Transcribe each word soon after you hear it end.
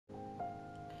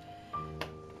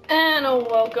And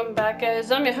welcome back,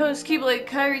 guys. I'm your host, Keyblade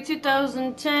Kyrie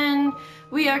 2010.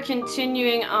 We are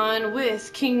continuing on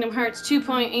with Kingdom Hearts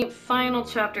 2.8 Final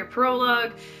Chapter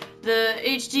Prologue, the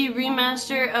HD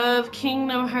remaster of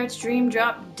Kingdom Hearts Dream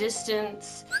Drop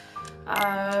Distance.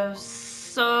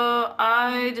 So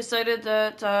I decided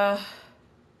that I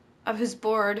was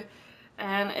bored,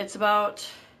 and it's about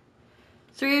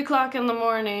 3 o'clock in the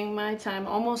morning, my time,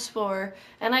 almost 4,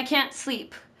 and I can't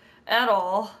sleep at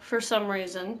all for some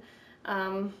reason.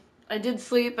 I did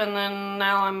sleep, and then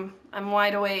now I'm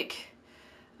wide awake.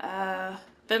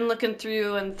 Been looking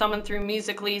through and thumbing through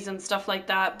Musical.lys and stuff like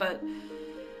that, but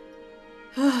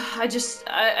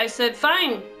I said,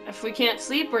 fine, if we can't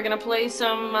sleep, we're gonna play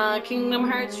some Kingdom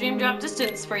Hearts Dream Drop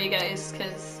Distance for you guys,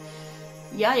 cause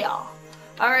yeah.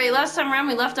 Alright, last time around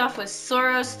we left off with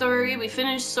Sora's story. We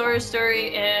finished Sora's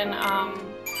story in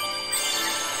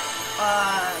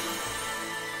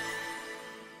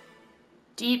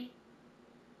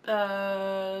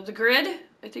the grid,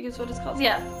 I think is what it's called.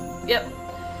 Yeah, yep.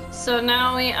 So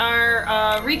now we are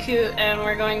Riku, and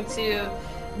we're going to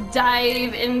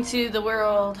dive into the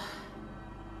world.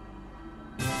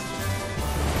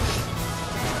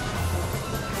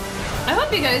 I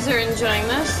hope you guys are enjoying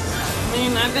this. I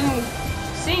mean, I've been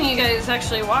seeing you guys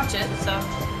actually watch it, so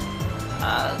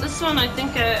this one I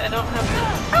think I don't have to.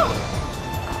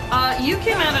 Oh! You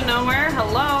came out of nowhere.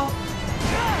 Hello?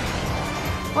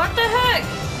 What the heck?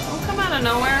 Don't come out of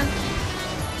nowhere.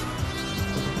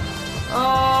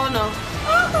 Oh no.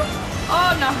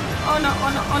 Oh no. Oh no. Oh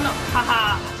no. Oh no.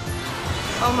 Haha.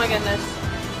 Oh my goodness.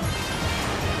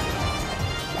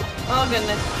 Oh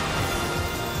goodness.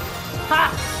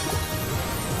 Ha!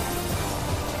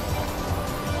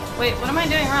 Wait, what am I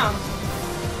doing wrong?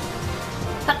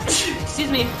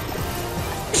 Excuse me.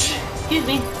 Excuse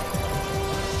me.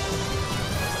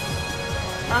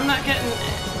 I'm not getting...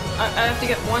 I have to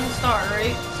get 1 star,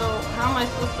 right? So how am I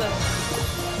supposed to...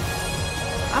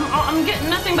 I'm getting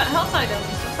nothing but health items.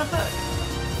 What the fuck?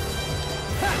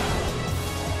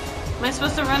 Am I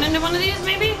supposed to run into one of these,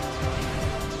 maybe?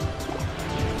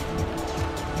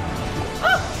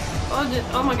 Oh!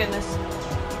 Oh my goodness.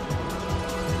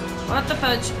 What the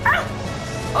fudge? Ah!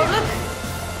 Oh, look!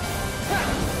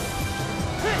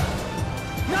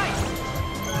 Nice!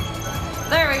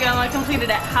 There we go, I completed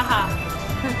it. Haha.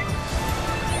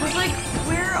 I was like,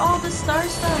 where are all the star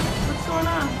stuff? What's going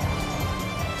on?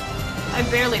 I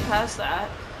barely passed that.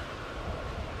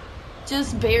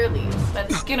 Just barely. By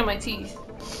the skin of my teeth.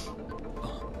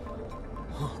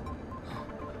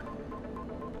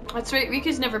 That's right,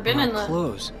 Riku's never been in the...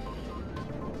 clothes.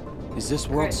 Is this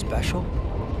world special?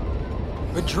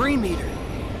 A Dream Eater!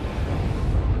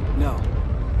 No.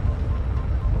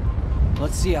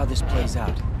 Let's see how this plays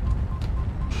out.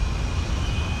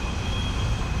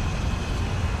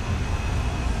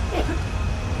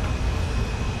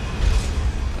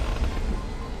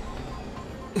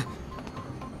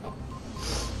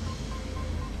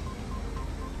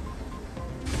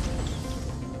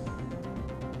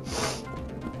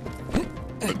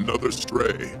 Another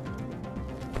stray.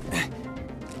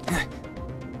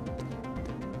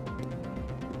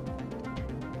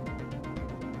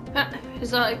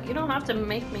 He's like, you don't have to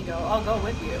make me go, I'll go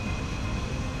with you.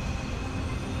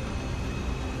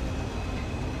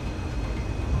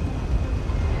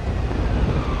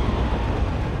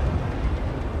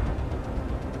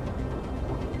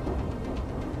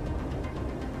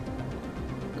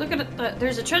 Look at it,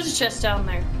 there's a treasure chest down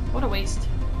there. What a waste.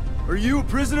 Are you a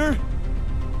prisoner?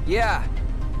 Yeah,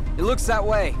 it looks that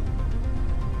way.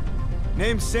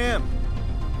 Name's Sam.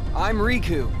 I'm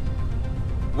Riku.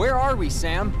 Where are we,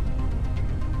 Sam?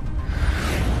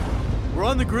 We're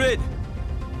on the grid.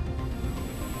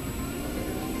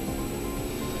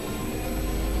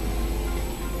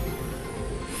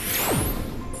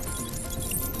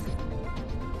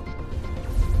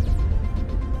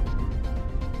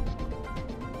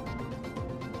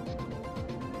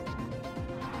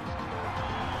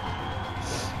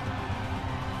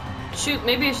 Shoot,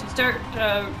 maybe I should start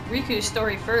Riku's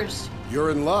story first. You're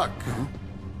in luck.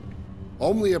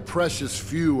 Only a precious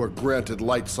few are granted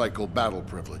light cycle battle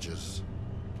privileges.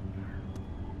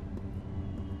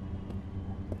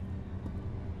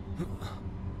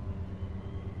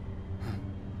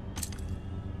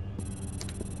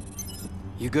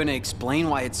 You gonna explain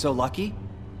why it's so lucky?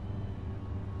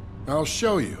 I'll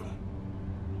show you.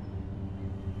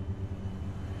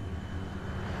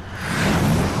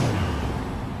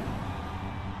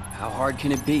 How hard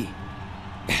can it be?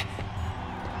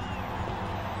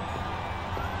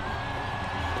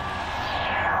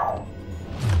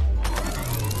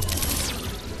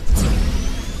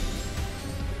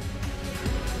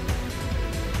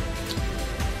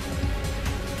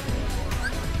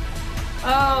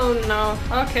 Oh no.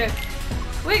 Okay.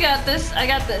 We got this. I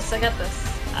got this. I got this.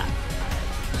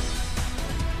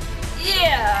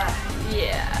 Yeah.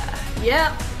 Yeah.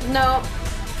 Yep. No.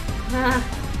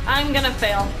 I'm gonna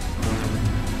fail.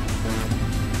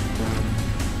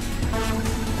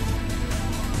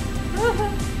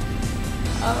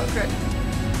 Oh, great.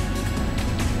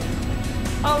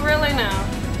 Oh, really now?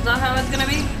 Is that how it's gonna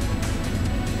be?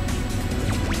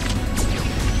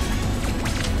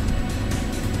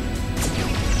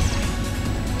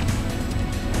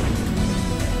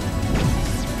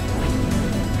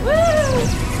 Woo!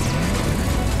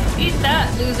 Eat that,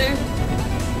 loser.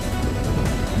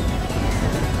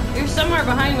 You're somewhere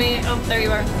behind me. Oh, there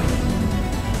you are.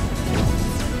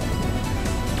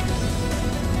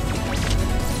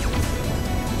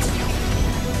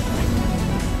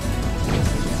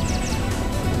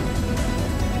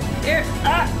 Here.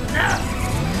 No.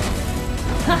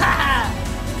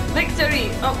 Victory.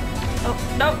 Oh,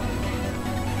 no.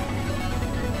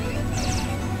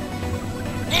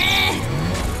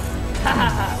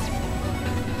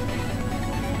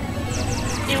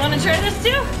 You want to try this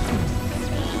too?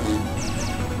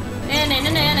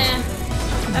 Nah.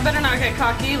 I better not get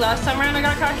cocky. Last time around I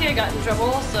got cocky, I got in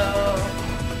trouble, so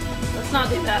let's not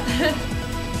do that.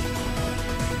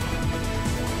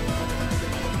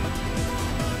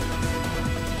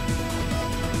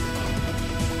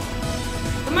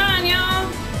 Come on, y'all.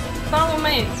 Follow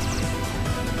me.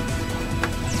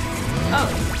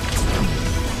 Oh.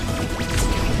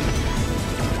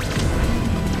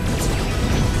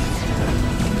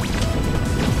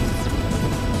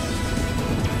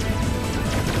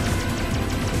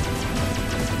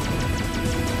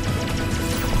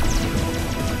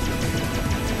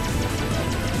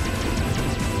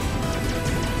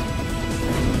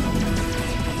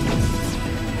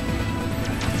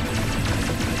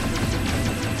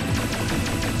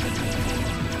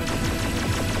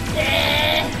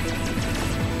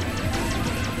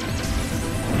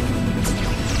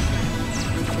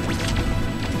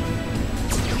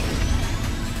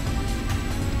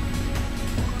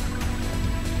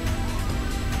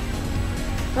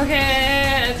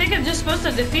 Okay, I think I'm just supposed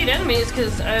to defeat enemies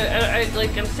because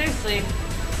I'm seriously.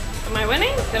 Am I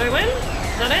winning? Did I win?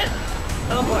 Is that it?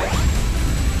 Oh boy.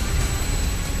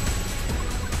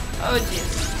 Oh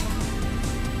jeez.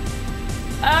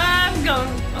 I'm going.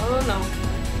 Oh no.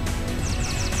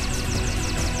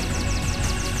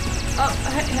 Oh,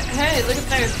 hey, look at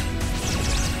there.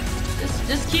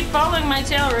 Just keep following my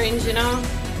tail range, you know?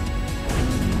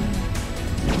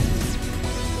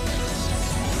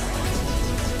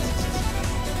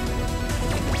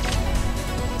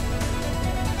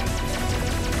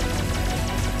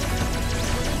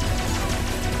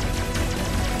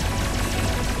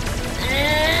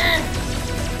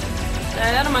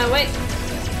 Out of my way.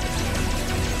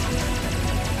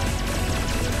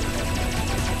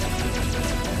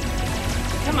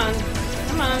 Come on.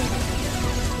 Come on.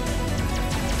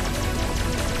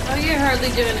 Oh, you're hardly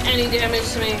doing any damage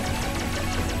to me.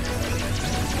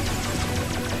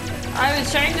 I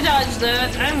was trying to dodge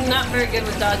that. I'm not very good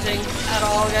with dodging at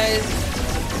all, guys.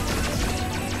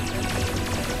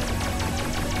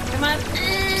 Come on.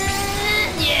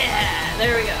 Yeah,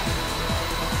 there we go.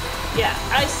 Yeah,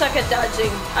 I suck at dodging.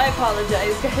 I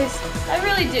apologize, guys. I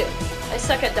really do. I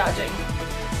suck at dodging.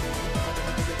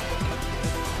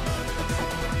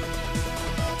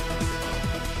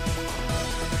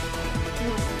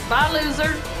 Bye,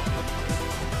 loser.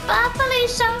 Bye,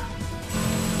 Felicia.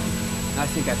 I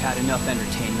think I've had enough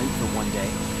entertainment for one day.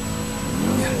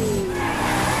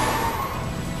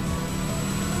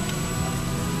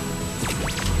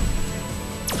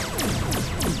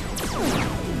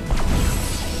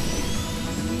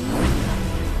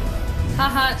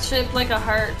 Haha, it's shaped like a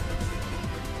heart.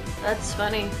 That's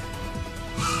funny.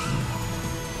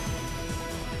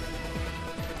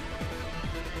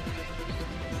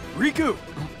 Riku!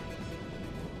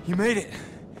 You made it.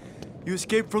 You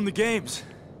escaped from the games.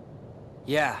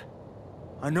 Yeah.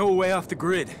 I know a way off the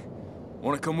grid.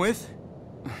 Want to come with?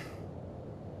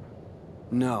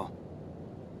 No.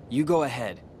 You go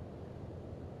ahead.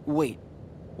 Wait,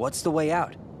 what's the way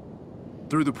out?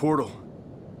 Through the portal.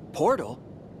 Portal?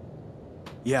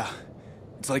 Yeah.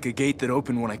 It's like a gate that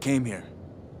opened when I came here.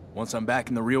 Once I'm back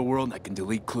in the real world, I can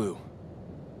delete Clue.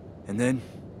 And then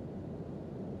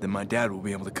my dad will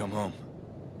be able to come home.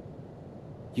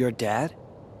 Your dad?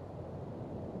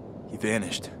 He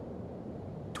vanished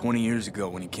 20 years ago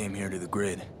when he came here to the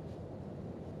grid.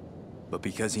 But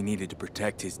because he needed to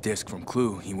protect his disc from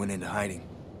Clue, he went into hiding.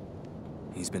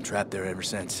 He's been trapped there ever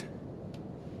since.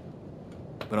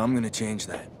 But I'm gonna change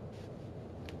that.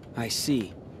 I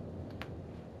see.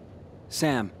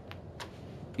 Sam,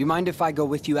 you mind if I go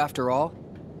with you after all?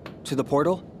 To the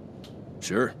portal?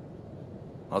 Sure.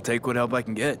 I'll take what help I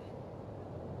can get.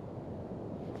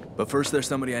 But first, there's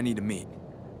somebody I need to meet.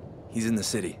 He's in the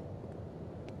city.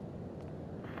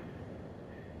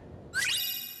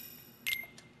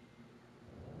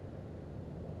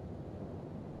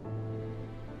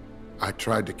 I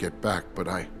tried to get back, but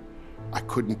I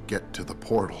couldn't get to the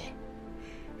portal.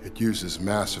 It uses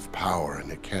massive power and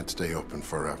it can't stay open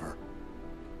forever.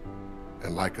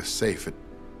 And like a safe, it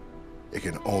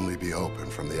can only be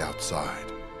opened from the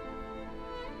outside.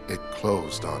 It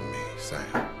closed on me,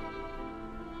 Sam.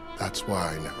 That's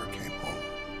why I never came home.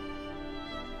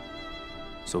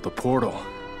 So the portal,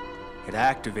 it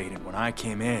activated when I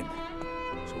came in.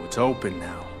 So it's open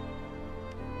now.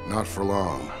 Not for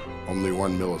long. Only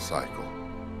 1 millicycle.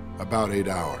 About 8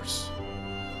 hours.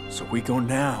 So we go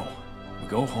now. We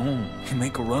go home. We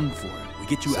make a run for it. We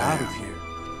get you Sam, out of here.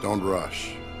 Don't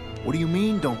rush. What do you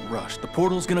mean, don't rush? The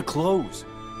portal's gonna close.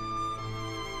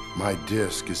 My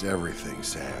disc is everything,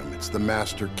 Sam. It's the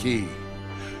master key.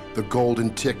 The golden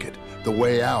ticket. The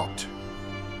way out.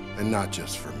 And not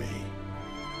just for me.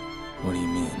 What do you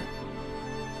mean?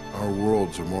 Our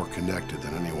worlds are more connected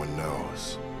than anyone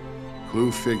knows.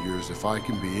 Clue figures if I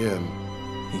can be in,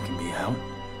 He can be out?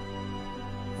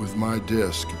 with my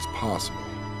disc, it's possible.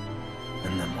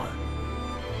 And then what?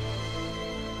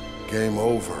 Game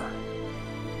over.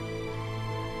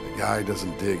 The guy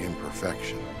doesn't dig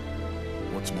imperfection.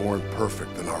 What's more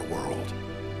imperfect than our world?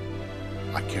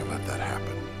 I can't let that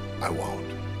happen. I won't.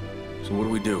 So what do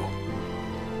we do?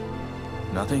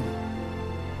 Nothing?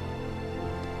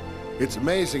 It's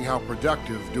amazing how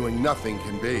productive doing nothing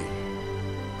can be.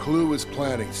 Clue is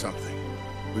planning something.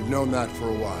 We've known that for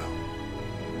a while.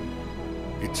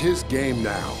 It's his game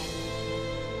now.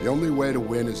 The only way to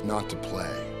win is not to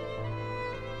play.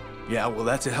 Yeah, well,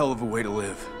 that's a hell of a way to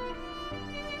live.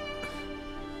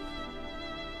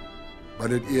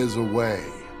 But it is a way.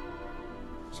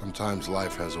 Sometimes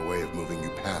life has a way of moving you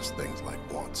past things like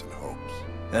wants and hopes.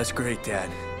 That's great,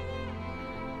 Dad.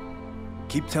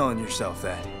 Keep telling yourself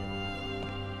that.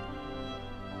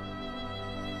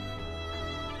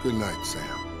 Good night,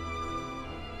 Sam.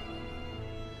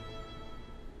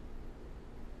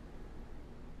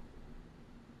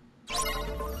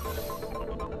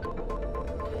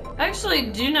 I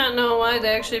actually do not know why they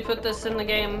actually put this in the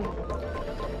game.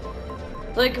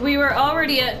 Like, we were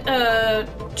already at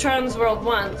Tron's World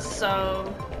once,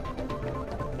 so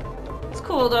it's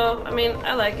cool though. I mean,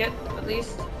 I like it, at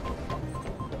least.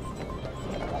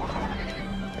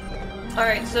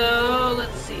 Alright, so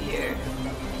let's see here.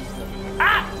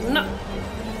 Ah! No!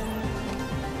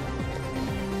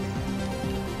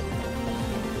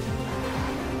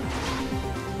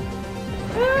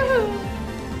 Woohoo!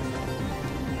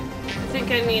 I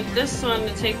think I need this one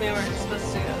to take me where it's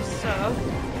supposed to go, so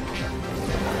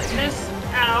like this.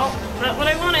 Ow! Not what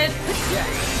I wanted!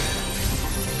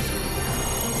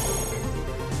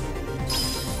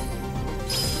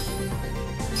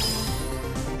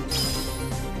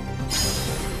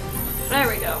 There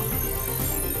we go.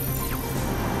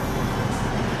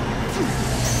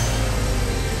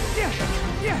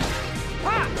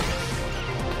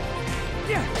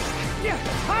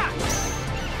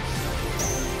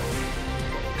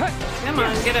 Come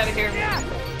on, get out of here.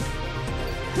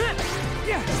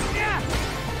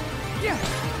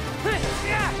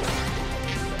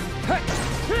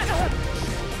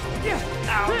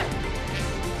 Ow.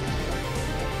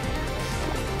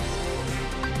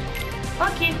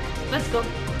 Okay, let's go. A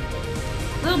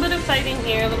little bit of fighting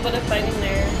here, a little bit of fighting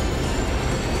there.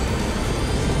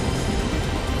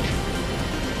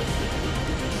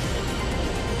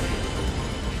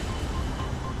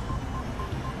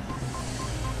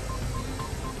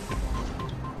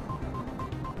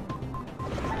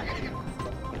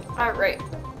 Alright.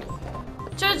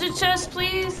 Treasure chest,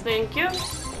 please. Thank you.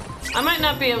 I might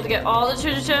not be able to get all the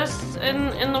treasure chests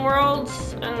in the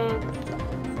worlds, and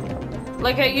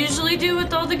like I usually do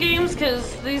with all the games,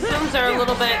 because these ones are a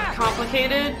little bit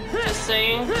complicated, just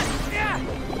saying.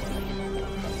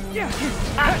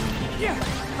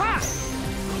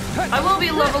 I will be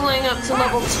leveling up to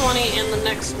level 20 in the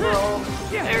next world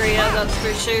area, that's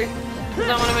for sure. Because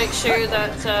I want to make sure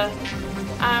that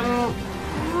I'm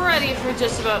ready for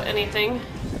just about anything.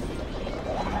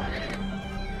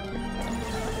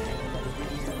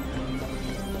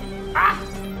 Ah!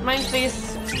 Mind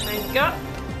face. There you go.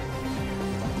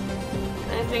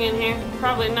 Anything in here?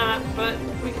 Probably not, but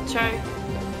we can try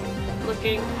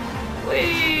looking.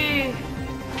 Whee!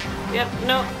 Yep,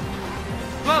 no.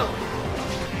 Whoa!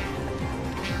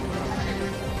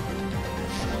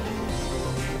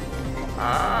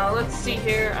 Let's see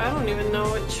here. I don't even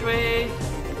know which way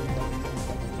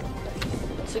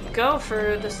to go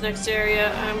for this next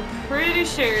area. I'm pretty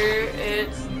sure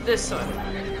it's this one.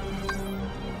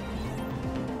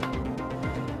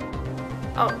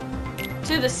 Oh,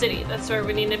 to the city. That's where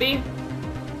we need to be.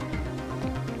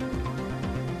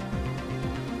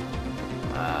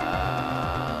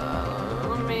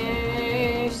 Let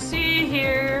me see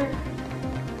here.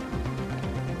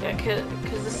 Yeah, because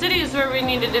the city is where we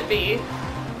needed to be.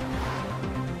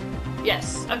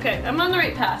 Yes, okay, I'm on the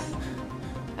right path.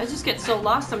 I just get so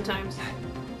lost sometimes.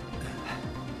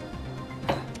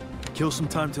 Kill some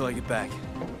time till I get back.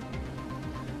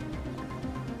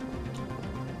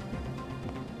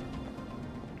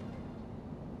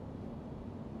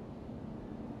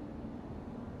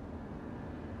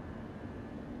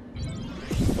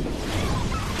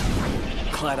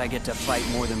 Glad I get to fight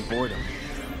more than boredom.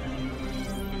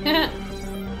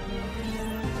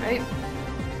 Right?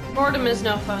 Boredom is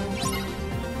no fun.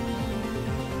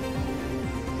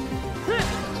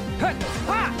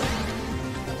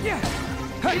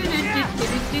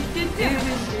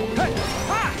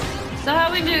 So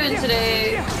how we doing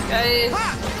today, guys?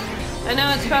 I know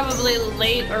it's probably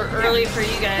late or early for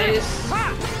you guys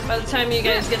by the time you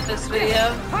guys get this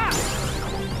video.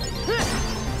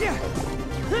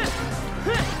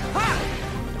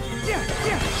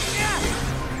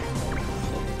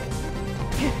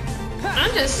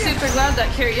 I'm just super glad that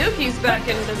karaoke's back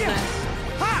in business.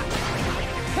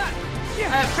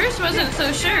 I at first wasn't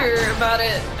so sure about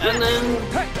it, and then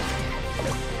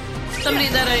somebody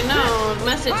that I know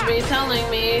messaged me telling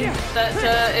me that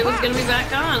it was going to be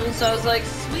back on, so I was like,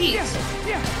 sweet.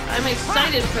 I'm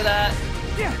excited for that.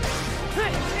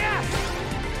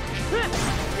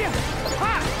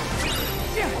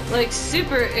 Like,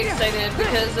 super excited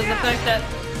because of the fact that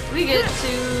we get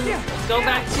to go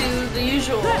back to the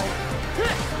usual.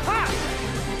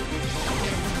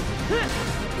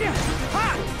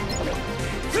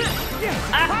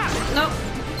 Nope.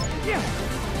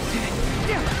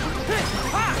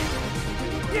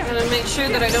 Gotta make sure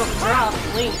that I don't drop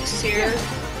links here.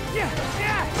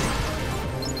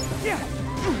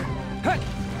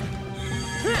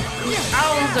 These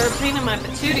owls are a pain in my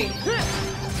patootie.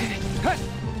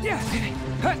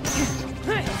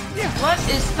 What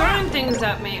is throwing things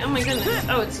at me? Oh my goodness.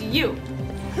 Oh, it's you.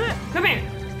 Come here.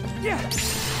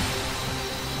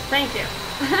 Thank you.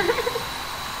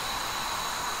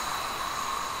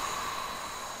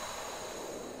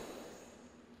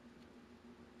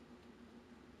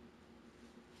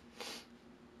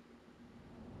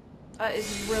 That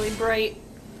is really bright.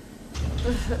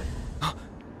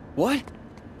 What?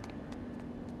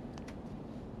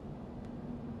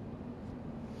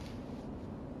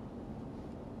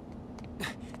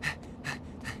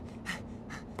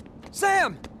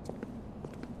 Sam!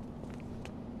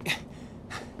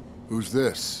 Who's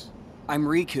this? I'm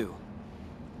Riku.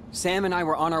 Sam and I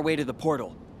were on our way to the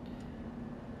portal.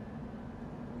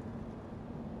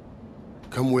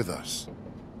 Come with us.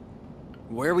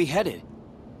 Where are we headed?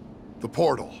 The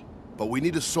portal. But we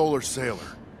need a solar sailor.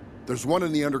 There's one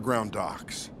in the underground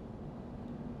docks.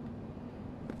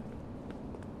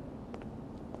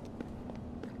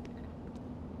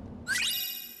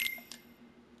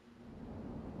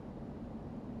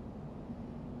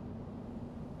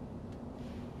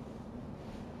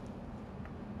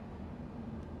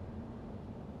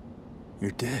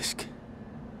 Your disc.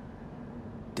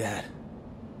 Dad.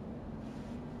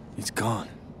 It's gone.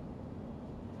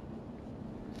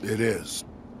 It is.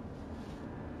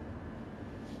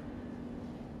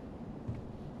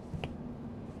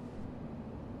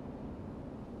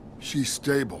 She's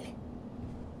stable.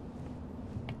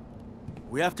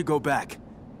 We have to go back.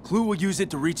 Clue will use it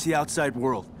to reach the outside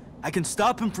world. I can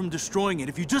stop him from destroying it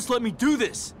if you just let me do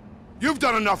this! You've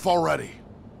done enough already!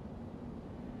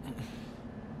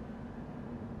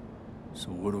 So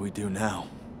what do we do now?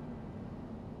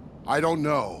 I don't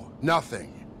know.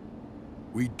 Nothing.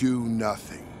 We do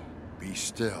nothing. Be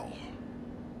still.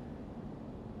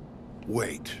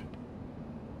 Wait.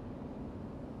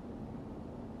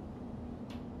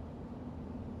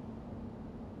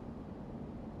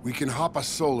 We can hop a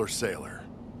solar sailor.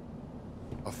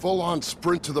 A full-on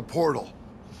sprint to the portal.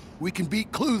 We can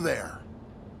beat Clue there.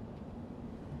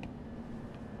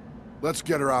 Let's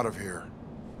get her out of here.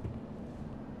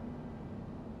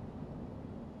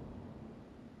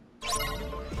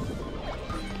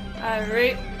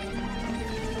 Alright.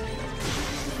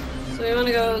 So we want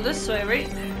to go this way, right?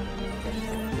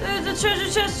 The treasure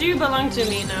chest, you belong to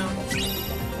me now.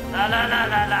 La la la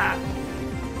la la.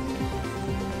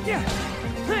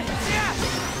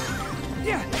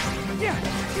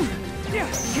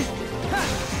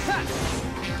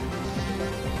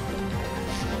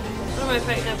 What am I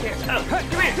fighting up here? Oh,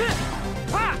 come here.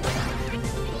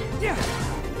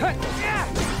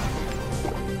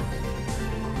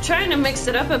 Trying to mix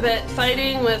it up a bit,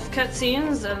 fighting with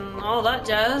cutscenes and all that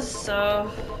jazz, so...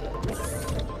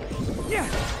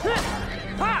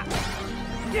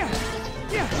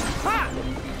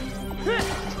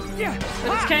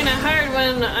 But it's kind of hard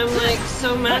when I'm like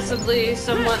so massively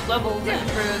somewhat leveled in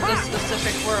for this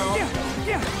specific world.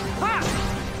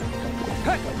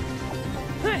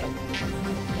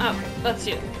 Oh, that's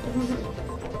you.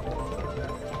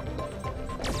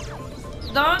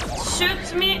 Don't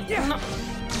shoot me! No.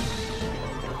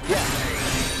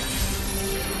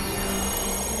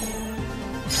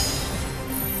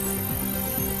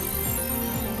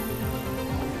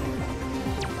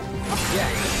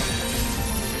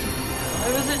 Why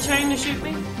was it trying to shoot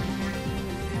me?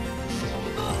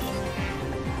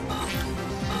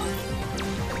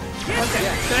 Okay,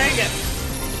 try again.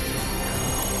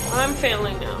 I'm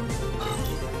failing now.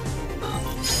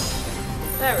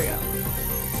 There we go.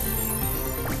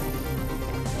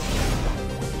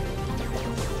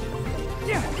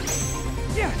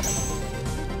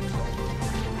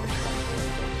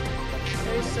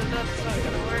 Okay, so that's not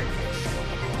gonna work.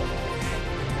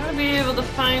 Gotta be able to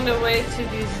find a way to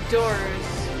these doors.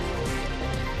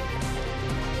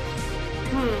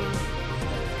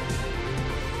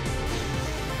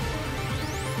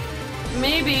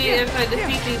 Maybe if I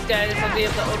defeat these guys, I'll be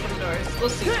able to open doors. We'll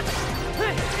see.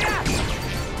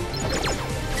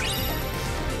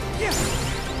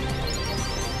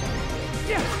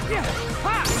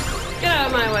 Get out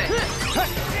of my way.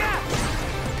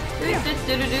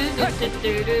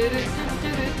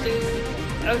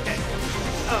 Okay.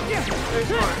 Oh, there's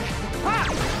more.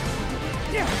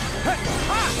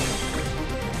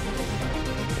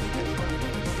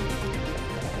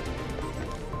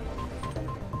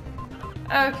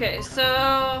 Okay,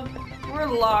 so we're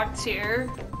locked here.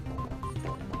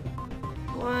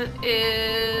 What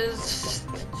is...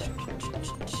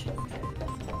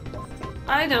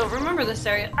 I don't remember this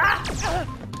area. Ah!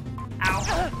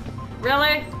 Ow.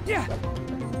 Really? Yeah.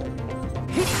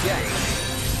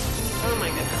 Oh my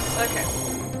goodness. Okay.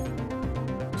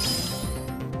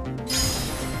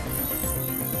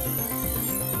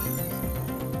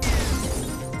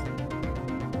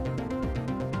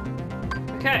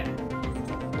 Okay.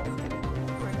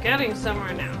 We're getting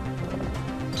somewhere now.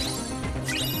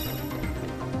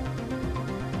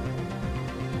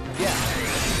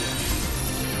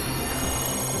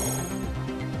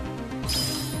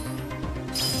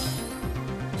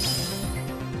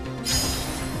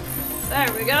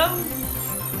 There we go.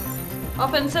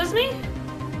 Open sesame.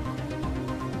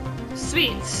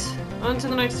 Sweet. On to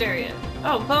the next area.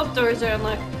 Oh, both doors are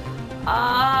unlocked.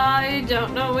 I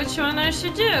don't know which one I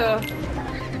should do.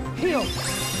 Heal.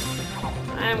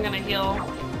 I'm gonna heal.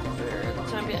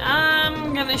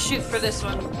 I'm gonna shoot for this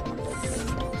one.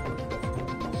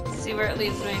 See where it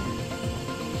leads me.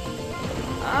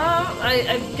 Oh,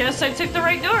 I guess I took the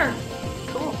right door.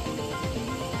 Cool.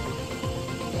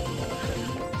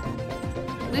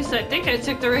 At least I think I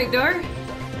took the right door.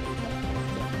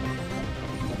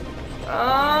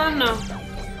 Oh no.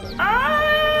 Ah!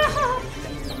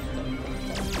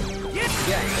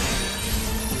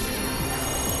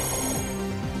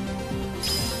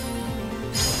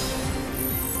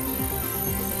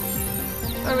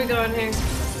 Where are we going here?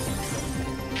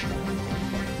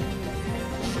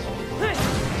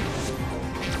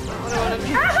 What do I want to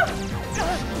do?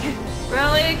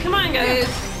 Really? Come on, guys.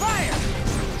 Fire!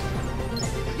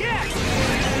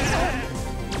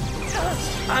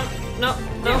 No.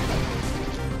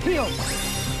 Heal.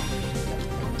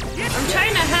 I'm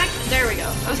trying to hack. There we go.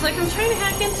 I was like, I'm trying to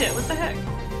hack into it. What the heck?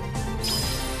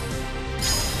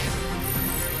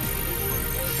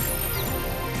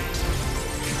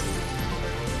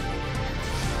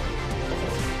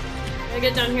 Can I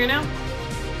get down here now?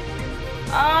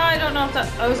 I don't know if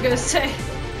that. I was gonna say.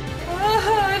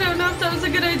 I don't know if that was a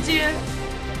good idea.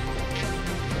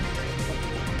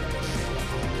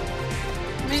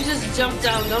 Let me just jump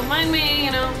down. Don't mind me,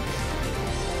 you know.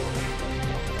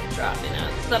 Drop me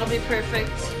nuts. That'll be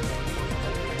perfect.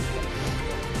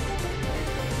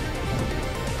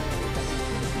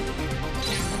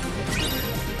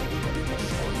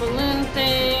 Balloon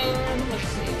thing. Let's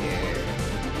see here.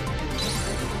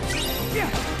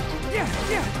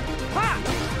 Ha!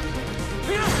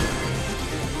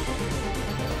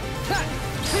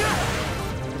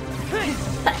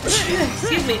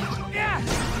 Excuse me.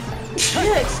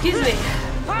 Excuse me.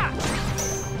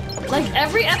 Like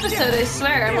every episode, I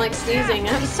swear, I'm like sneezing.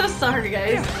 I'm so sorry,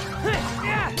 guys.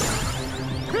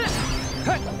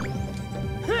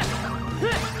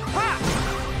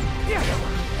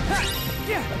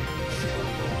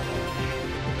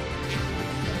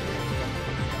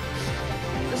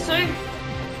 This way?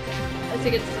 I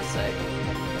think it's this way.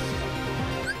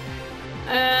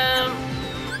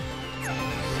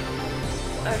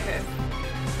 Okay.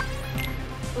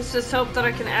 Let's just hope that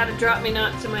I can add a drop me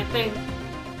not to my thing.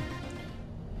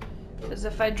 Because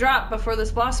if I drop before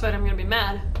this boss fight, I'm gonna be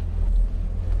mad.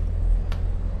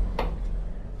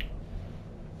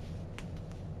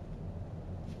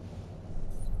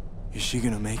 Is she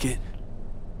gonna make it?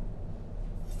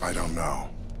 I don't know.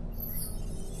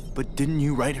 But didn't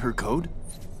you write her code?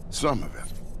 Some of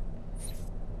it.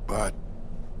 But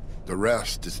the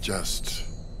rest is just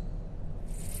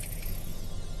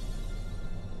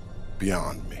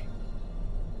beyond me.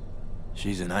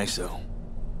 She's an ISO.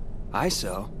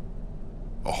 ISO?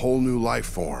 A whole new life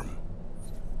form.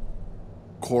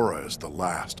 Cora is the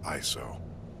last ISO.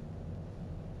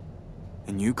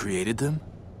 And you created them?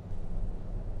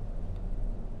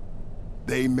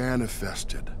 They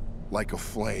manifested like a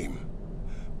flame.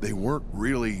 They weren't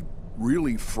really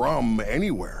from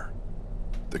anywhere.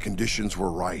 The conditions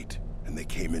were right, and they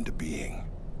came into being.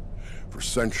 For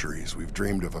centuries, we've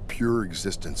dreamed of a pure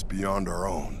existence beyond our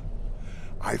own.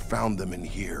 I found them in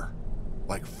here,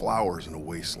 like flowers in a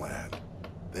wasteland.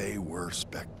 They were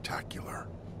spectacular.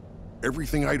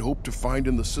 Everything I'd hoped to find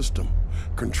in the system.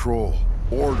 Control,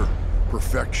 order,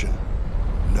 perfection.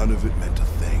 None of it meant a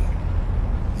thing.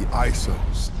 The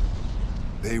ISOs,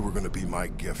 they were going to be my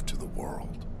gift to the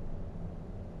world.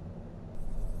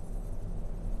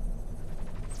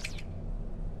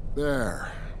 There,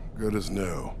 good as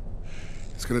new.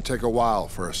 It's going to take a while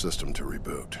for our system to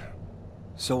reboot.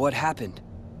 So what happened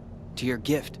to your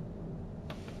gift?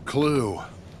 Clue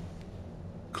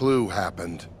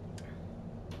happened.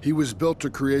 He was built to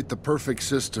create the perfect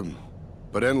system,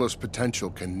 but endless potential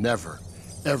can never,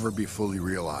 ever be fully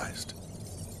realized.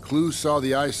 Clue saw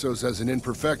the ISOs as an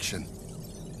imperfection,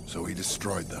 so he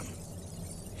destroyed them.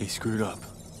 He screwed up.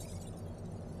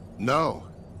 No,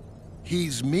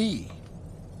 he's me.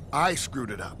 I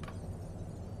screwed it up.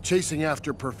 Chasing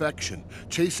after perfection,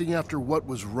 chasing after what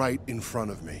was right in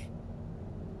front of me.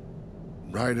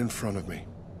 Right in front of me.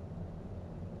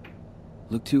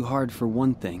 Look too hard for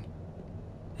one thing,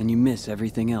 and you miss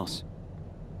everything else.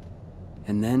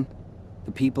 And then,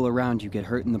 the people around you get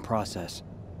hurt in the process.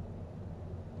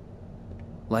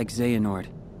 Like Xehanort,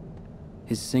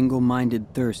 his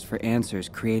single-minded thirst for answers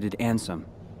created Ansem.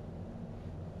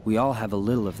 We all have a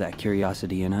little of that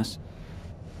curiosity in us.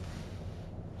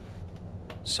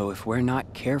 So if we're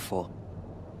not careful,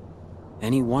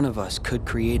 any one of us could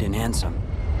create an Ansem.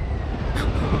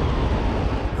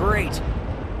 Great!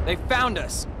 They found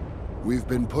us! We've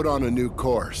been put on a new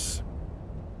course.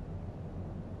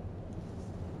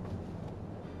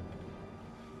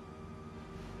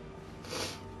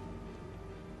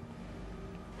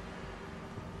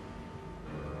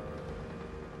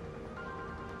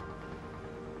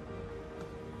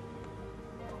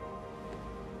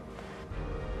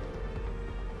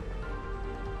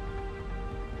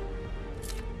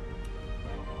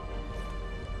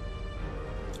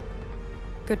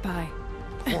 Goodbye.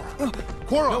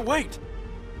 Cora! No, wait!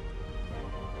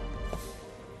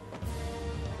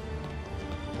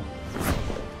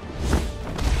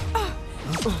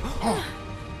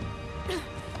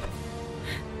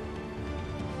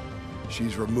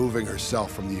 She's removing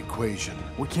herself from the equation.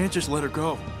 We can't just let her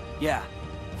go. Yeah.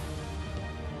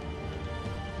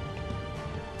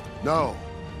 No.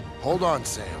 Hold on,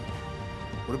 Sam.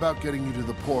 What about getting you to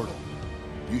the portal?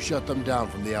 You shut them down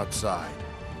from the outside.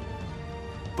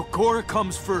 But Cora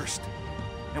comes first.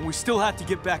 And we still have to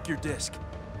get back your disc.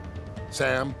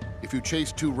 Sam, if you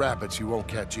chase two rabbits, you won't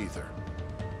catch either.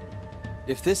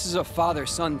 If this is a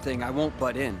father-son thing, I won't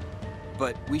butt in.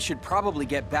 But we should probably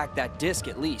get back that disc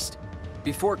at least,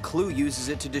 before Clue uses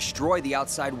it to destroy the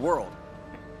outside world.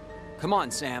 Come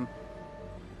on, Sam.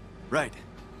 Right.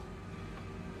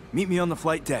 Meet me on the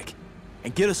flight deck,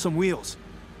 and get us some wheels.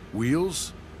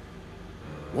 Wheels?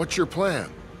 What's your plan?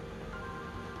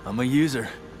 I'm a user.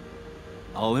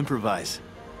 I'll improvise.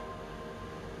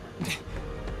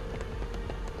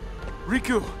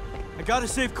 Riku, I gotta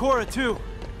save Cora too.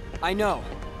 I know.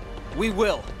 We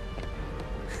will.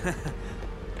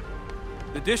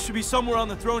 The dish should be somewhere on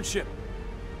the throne ship.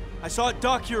 I saw it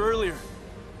dock here earlier.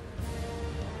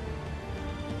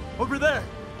 Over there.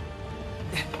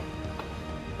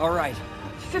 All right.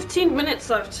 15 minutes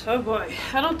left. Oh boy.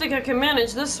 I don't think I can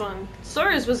manage this one.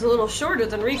 Sora's was a little shorter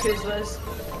than Riku's was.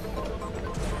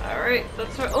 Alright,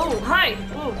 that's right. Oh, hi!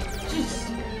 Oh, jeez.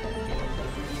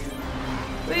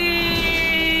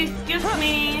 Wait! Give Excuse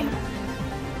me.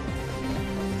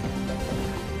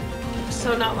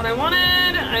 So not what I wanted.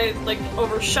 I like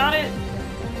overshot it.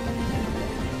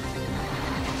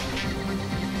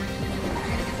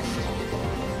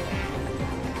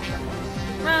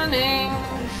 Running.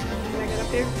 Can I get up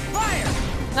here? Fire!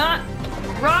 Not.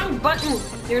 Wrong button.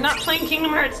 You're not playing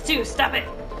Kingdom Hearts 2. Stop it.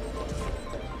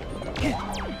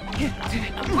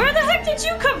 Where the heck did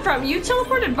you come from? You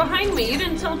teleported behind me. You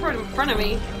didn't teleport in front of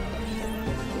me.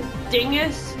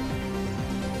 Dingus.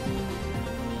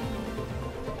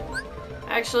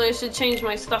 Actually, I should change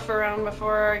my stuff around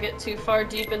before I get too far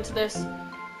deep into this.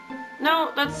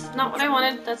 No, that's not what I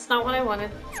wanted. That's not what I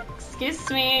wanted. Excuse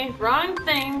me. Wrong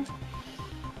thing.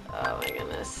 Oh my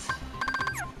goodness.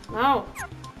 No.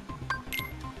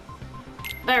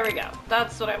 There we go.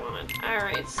 That's what I wanted.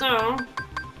 Alright, so...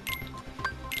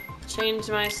 change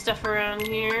my stuff around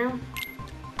here.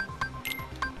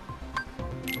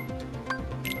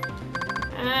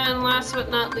 And last but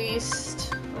not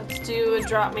least, let's do a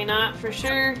drop me not for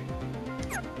sure.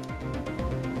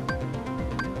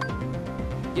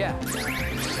 Yeah.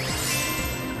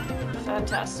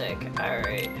 Fantastic.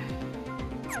 Alright.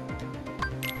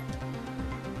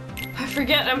 I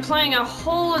forget I'm playing a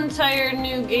whole entire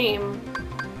new game.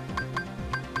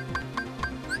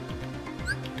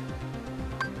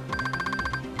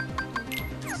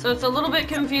 So it's a little bit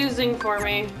confusing for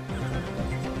me.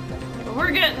 But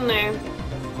we're getting there.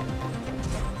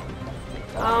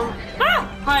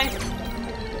 Hi.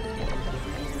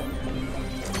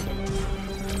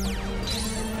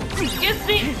 Excuse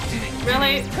me.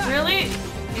 Really? Really?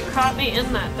 You caught me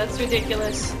in that. That's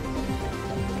ridiculous.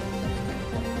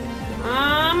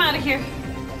 I'm out of here.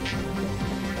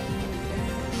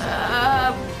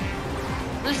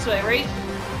 This way, right?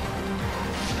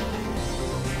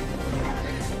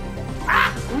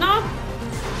 Ah! No!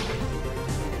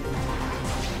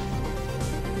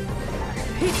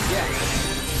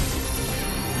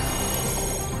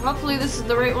 Hopefully this is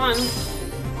the right one.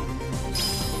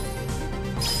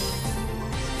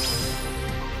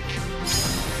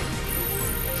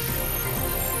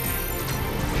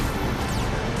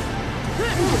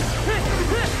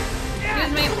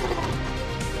 Excuse me.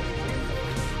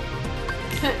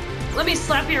 Let me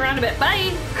slap you around a bit.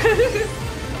 Bye!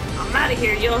 I'm out of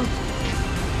here, yo.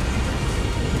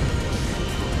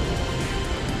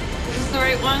 Is this the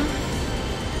right one?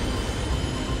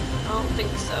 I don't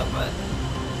think so, but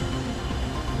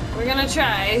we're gonna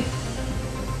try.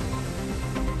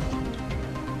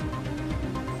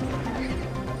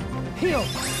 Heal.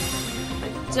 I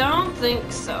don't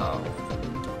think so.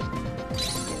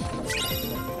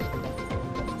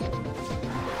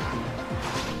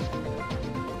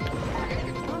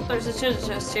 Oh, there's a treasure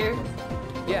chest here.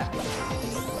 Yeah.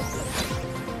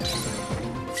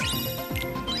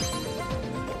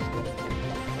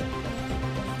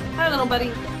 Hi, little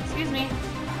buddy. Excuse me.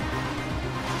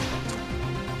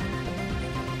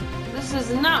 This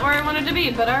is not where I wanted to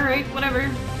be, but alright, whatever.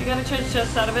 I got a treasure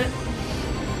chest out of it.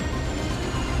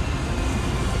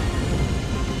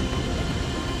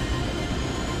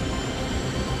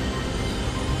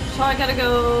 So I gotta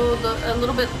go a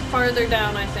little bit farther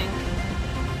down, I think.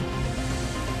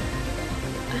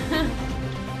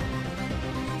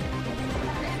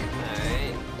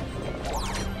 Alright.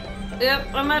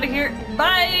 Yep, I'm out of here.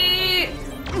 Bye!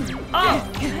 Oh,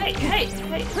 hey, hey,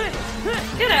 hey.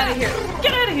 Get out of here.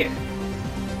 Get out of here.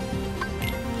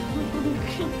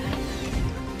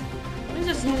 Let me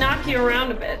just knock you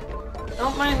around a bit.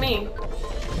 Don't mind me.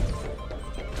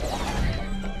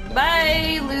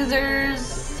 Bye,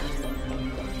 losers.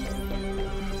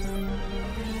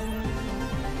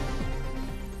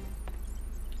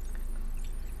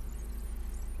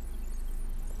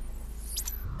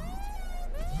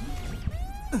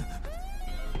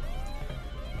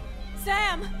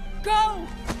 Sam, go!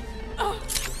 Oh.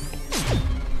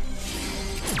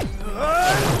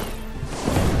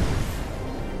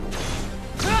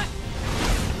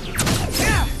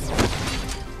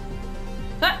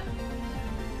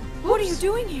 What are you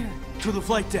doing here? To the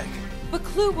flight deck. But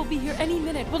Clue will be here any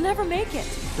minute. We'll never make it.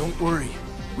 Don't worry.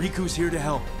 Riku's here to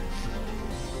help.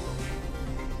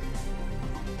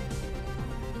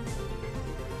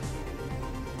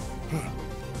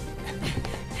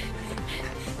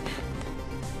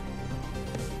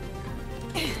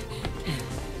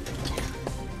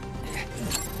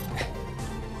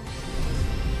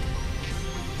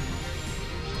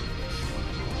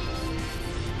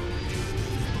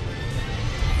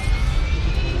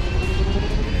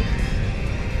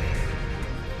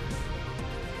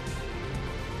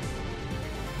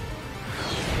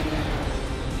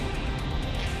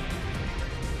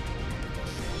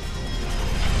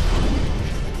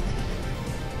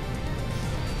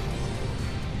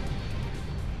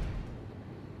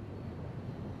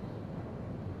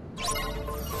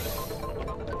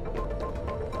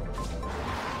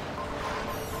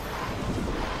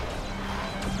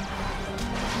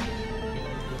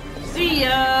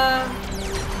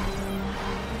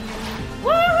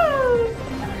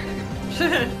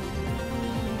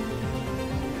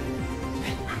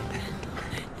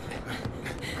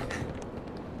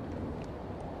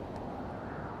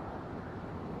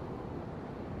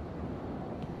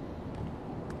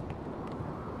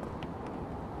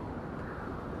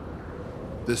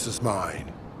 This is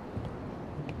mine.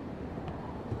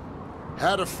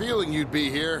 Had a feeling you'd be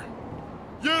here.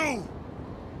 You!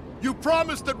 You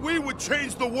promised that we would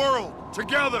change the world,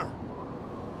 together.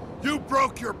 You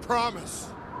broke your promise.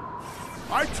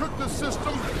 I took the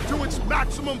system to its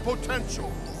maximum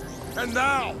potential. And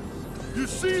now, you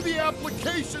see the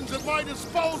applications at my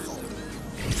disposal.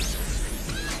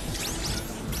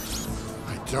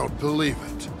 I don't believe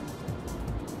it.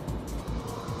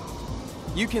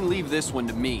 You can leave this one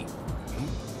to me.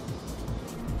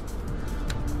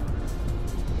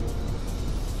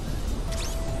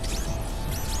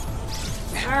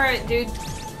 Alright, dude.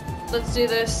 Let's do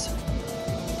this.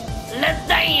 Let's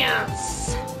dance!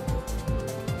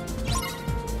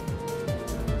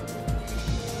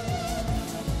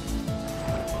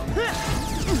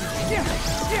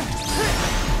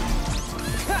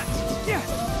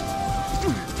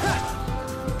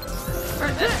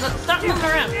 Stop moving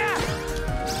around.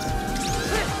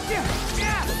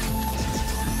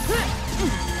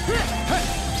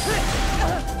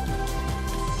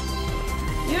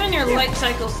 You and your light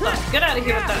cycle stuff. Get out of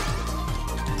here with that.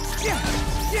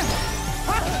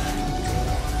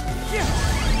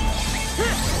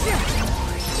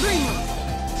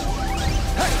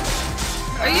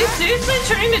 Are you seriously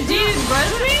trying to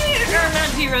de-res me? Or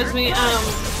not de-res me,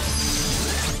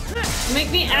 make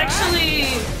me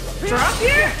actually drop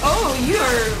here? Oh, you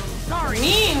are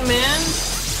mean, man.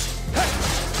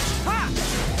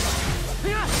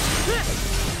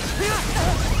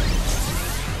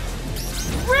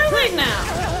 Really now?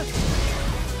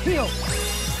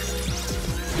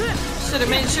 Should have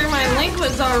made sure my link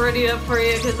was already up for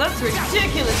you, because that's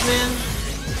ridiculous, man.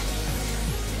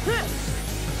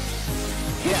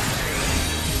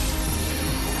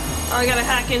 Oh, I gotta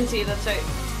hack into you, that's right.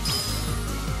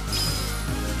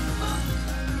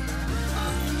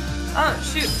 Oh,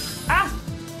 shoot. Ah!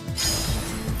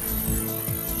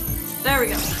 There we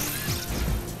go.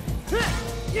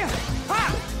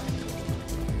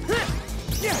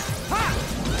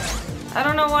 I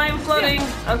don't know why I'm floating.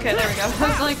 Okay, there we go. I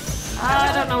was like,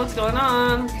 I don't know what's going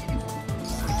on.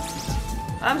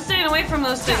 I'm staying away from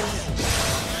those things.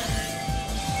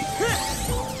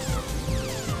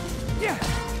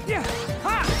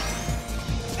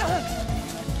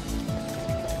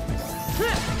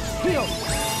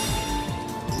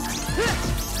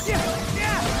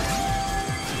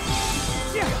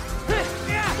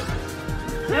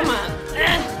 Come on.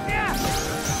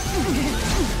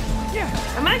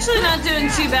 I'm actually not doing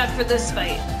too bad for this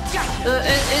fight.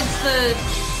 It's the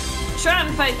Shroud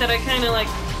fight that I kind of like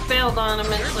failed on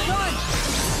immensely.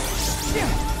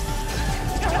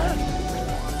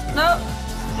 Nope.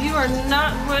 You are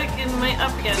not waking me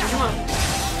up again. Come on.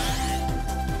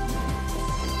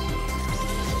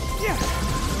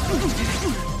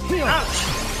 Ouch.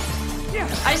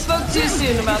 I spoke too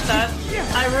soon about that.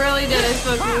 I really did. I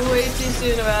spoke way too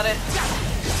soon about it.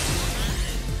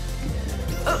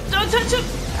 Oh, don't touch him!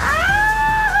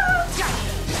 Ah!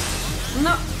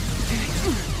 No.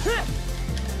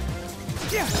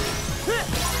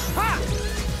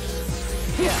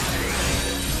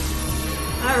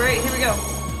 Alright, here we go.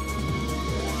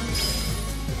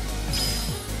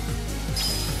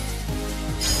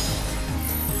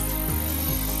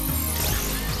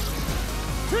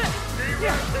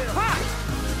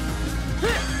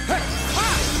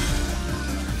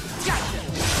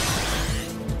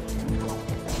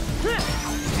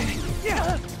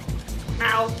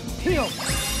 Ow.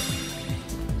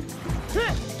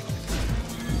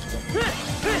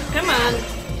 Come on.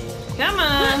 Come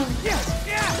on.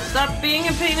 Stop being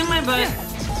a pain in my butt.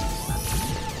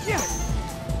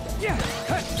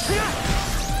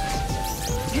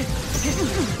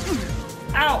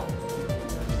 Ow.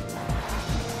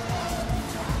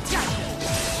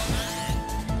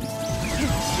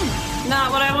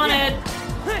 Not what I wanted.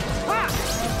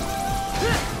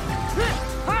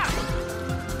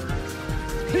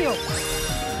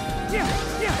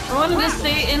 I wanted to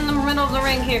stay in the middle of the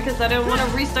ring here because I don't want to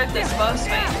restart this boss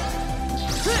fight.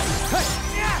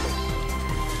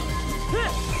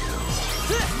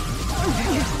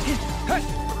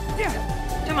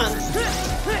 Come on.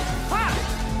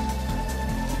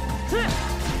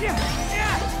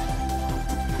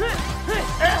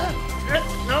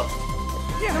 Nope.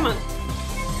 Come on.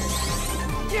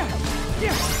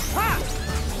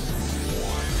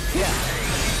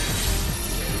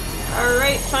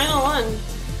 Alright, final one.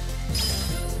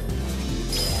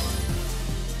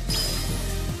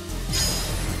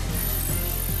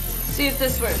 See if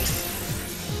this works.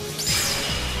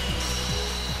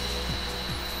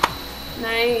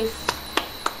 Nice.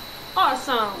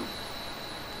 Awesome.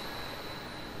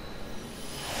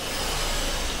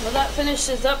 Well, that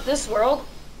finishes up this world.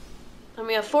 And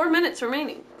we have 4 minutes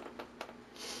remaining.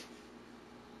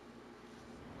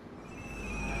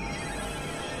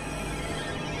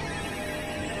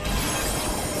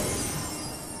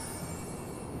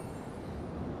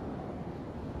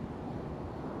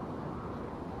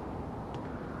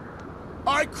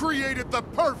 I created the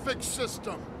perfect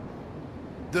system.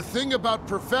 The thing about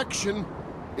perfection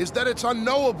is that it's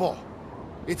unknowable.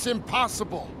 It's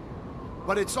impossible.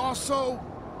 But it's also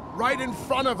right in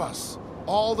front of us,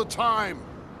 all the time.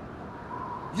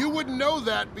 You wouldn't know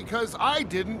that because I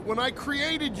didn't when I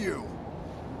created you.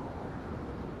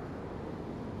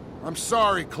 I'm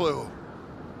sorry, Clue.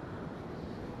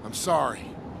 I'm sorry.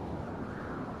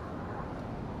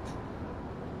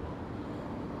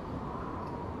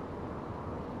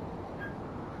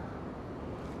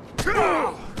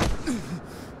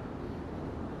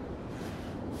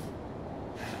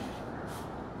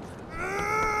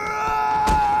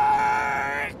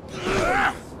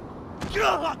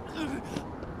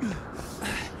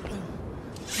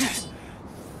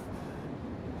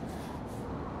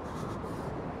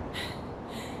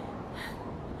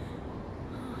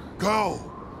 Go!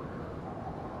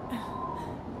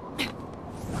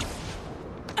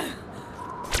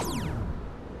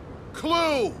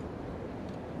 Clue!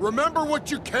 Remember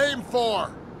what you came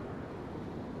for!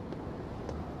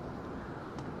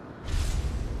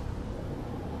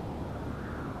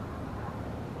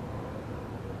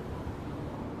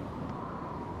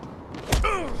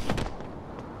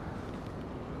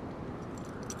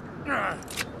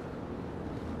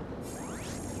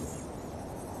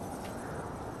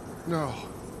 No.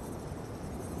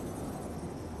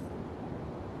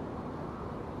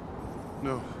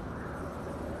 No.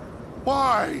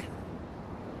 Why?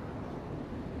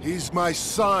 He's my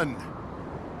son.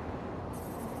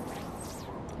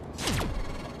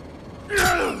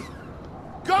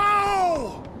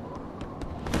 Go!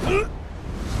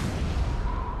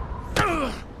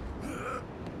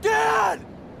 Dad!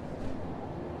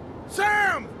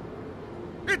 Sam!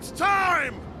 It's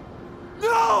time!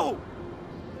 No!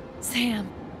 Sam,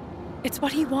 it's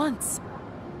what he wants.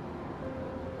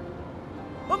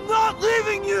 I'm not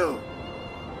leaving you!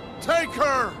 Take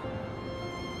her!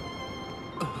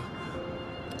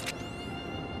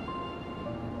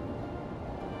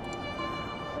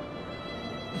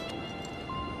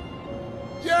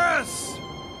 Yes!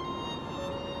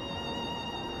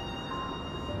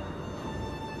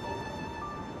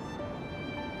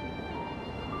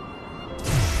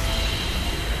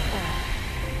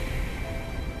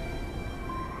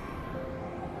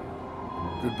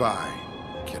 Goodbye,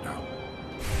 kiddo.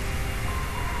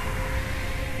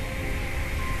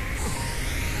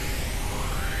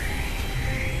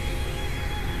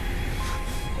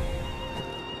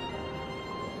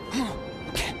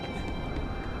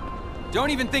 Don't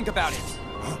even think about it.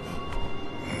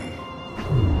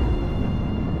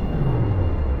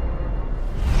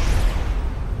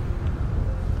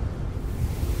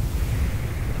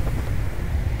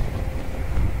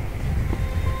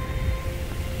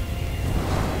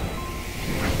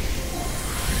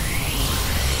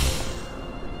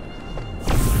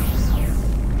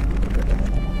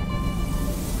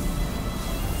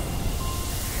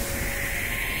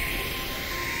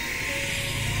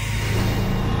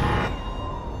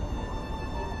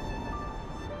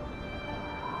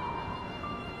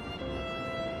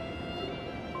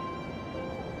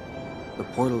 The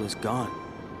portal is gone.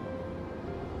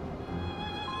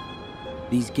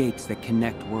 These gates that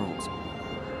connect worlds,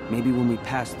 maybe when we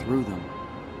pass through them,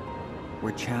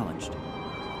 we're challenged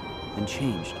and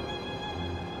changed.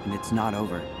 And it's not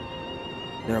over.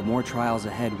 There are more trials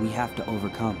ahead we have to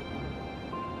overcome.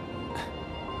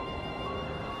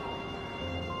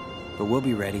 But we'll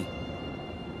be ready,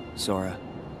 Sora.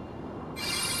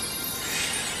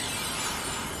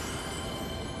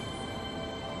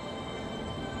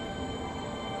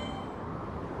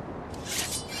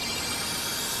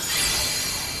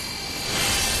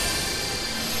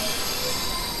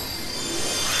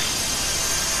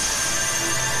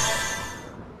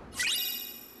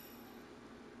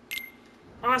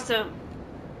 Awesome.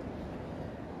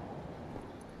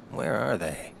 Where are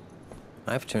they?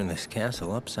 I've turned this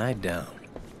castle upside down.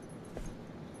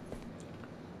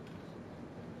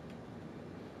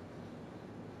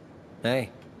 Hey,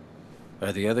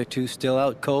 are the other two still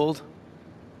out cold?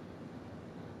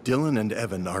 Dylan and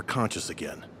Evan are conscious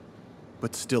again,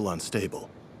 but still unstable.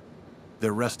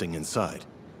 They're resting inside.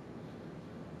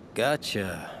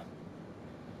 Gotcha.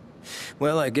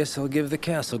 Well, I guess I'll give the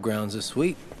castle grounds a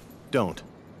sweep. Don't.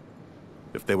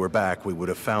 If they were back, we would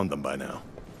have found them by now.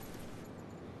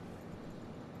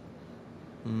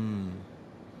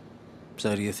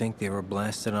 So do you think they were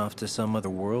blasted off to some other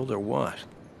world or what?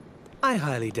 I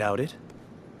highly doubt it.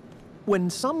 When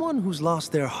someone who's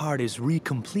lost their heart is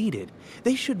recompleted,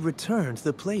 they should return to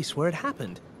the place where it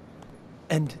happened.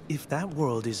 And if that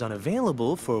world is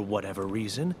unavailable for whatever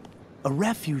reason, a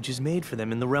refuge is made for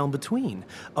them in the realm between,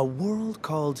 a world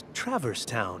called Traverse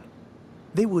Town.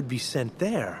 They would be sent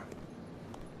there.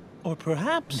 Or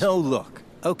perhaps... No, look.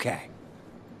 Okay.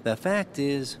 The fact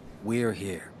is, we're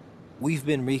here. We've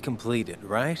been recompleted,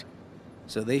 right?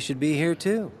 So they should be here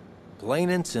too.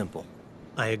 Plain and simple.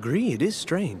 I agree, it is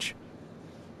strange.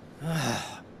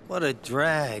 What a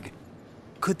drag.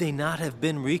 Could they not have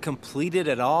been recompleted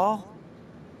at all?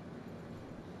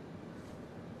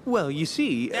 Well, you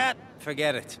see...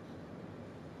 Forget it.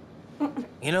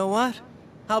 You know what?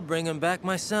 I'll bring him back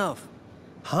myself.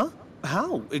 Huh?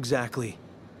 How, exactly?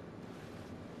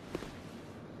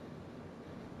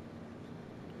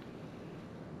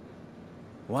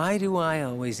 Why do I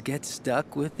always get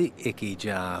stuck with the icky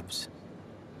jobs?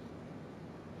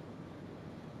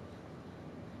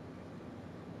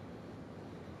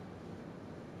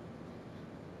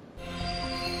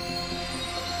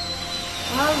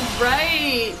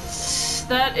 Alright,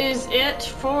 that is it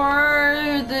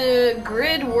for the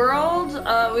grid world.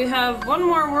 We have one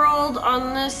more world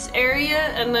on this area,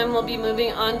 and then we'll be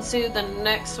moving on to the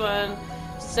next one.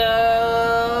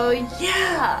 So,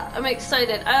 yeah, I'm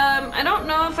excited. I don't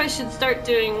know if I should start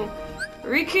doing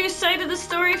Riku's side of the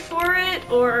story for it,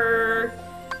 or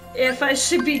if I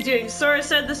should be doing Sora's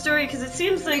side of the story, because it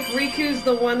seems like Riku's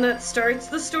the one that starts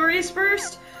the stories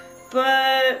first,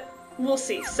 but we'll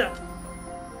see. So,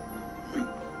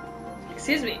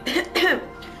 excuse me.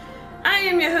 I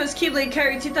am your host, Keyblade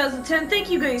Kyrie 2010.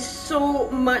 Thank you guys so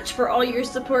much for all your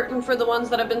support and for the ones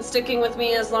that have been sticking with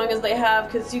me as long as they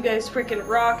have, because you guys freaking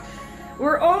rock.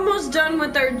 We're almost done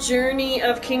with our journey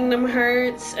of Kingdom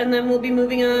Hearts, and then we'll be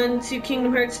moving on to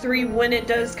Kingdom Hearts 3 when it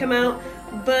does come out.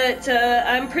 But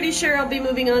I'm pretty sure I'll be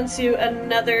moving on to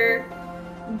another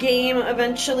game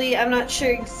eventually. I'm not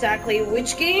sure exactly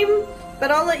which game, but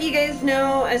I'll let you guys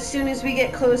know as soon as we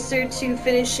get closer to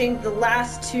finishing the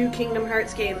last 2 Kingdom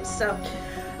Hearts games. So,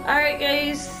 alright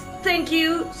guys, thank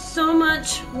you so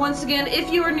much once again.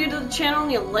 If you are new to the channel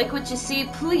and you like what you see,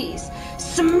 please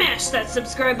smash that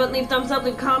subscribe button, leave thumbs up,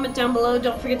 leave a comment down below.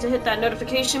 Don't forget to hit that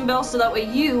notification bell so that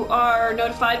way you are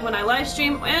notified when I live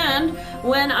stream and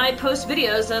when I post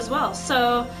videos as well.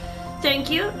 So,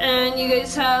 thank you, and you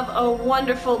guys have a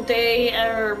wonderful day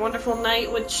or wonderful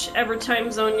night, whichever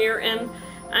time zone you're in.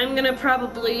 I'm gonna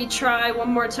probably try one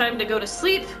more time to go to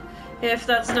sleep. If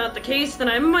that's not the case, then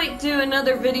I might do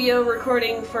another video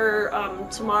recording for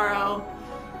tomorrow,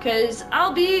 because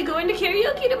I'll be going to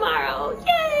karaoke tomorrow.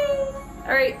 Yay!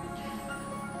 Alright.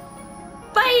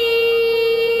 Bye!